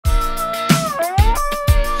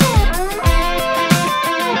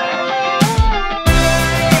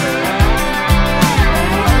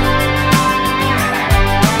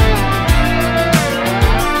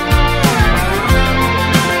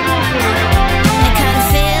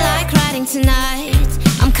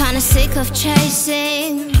sick of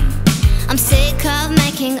chasing, I'm sick of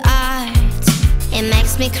making art. It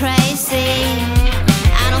makes me crazy.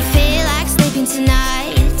 I don't feel like sleeping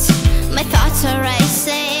tonight. My thoughts are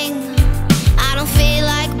racing. I don't feel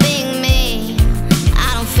like being me. I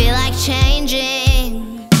don't feel like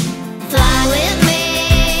changing. Fly with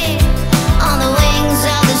me on the wings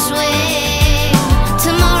of this wing.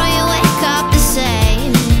 Tomorrow you wake up the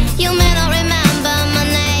same. You may not remember my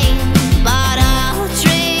name, but I'll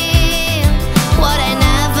dream what I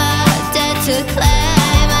never dared to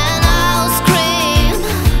claim. And I'll scream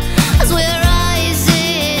as we're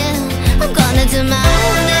rising. I'm gonna do my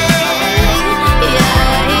thing, yeah,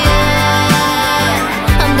 yeah.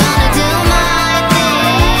 I'm gonna do my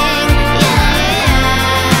thing, yeah, yeah.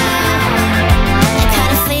 I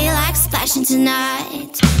kinda feel like splashing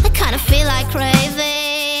tonight. I kinda feel like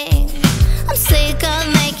craving. I'm sick of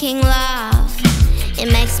making love. It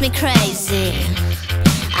makes me crazy.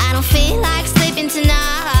 I don't feel like sleeping tonight.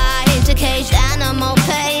 A caged animal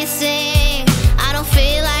pacing. I don't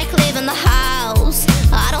feel like leaving the house.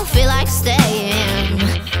 I don't feel like staying.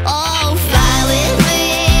 Oh, fly with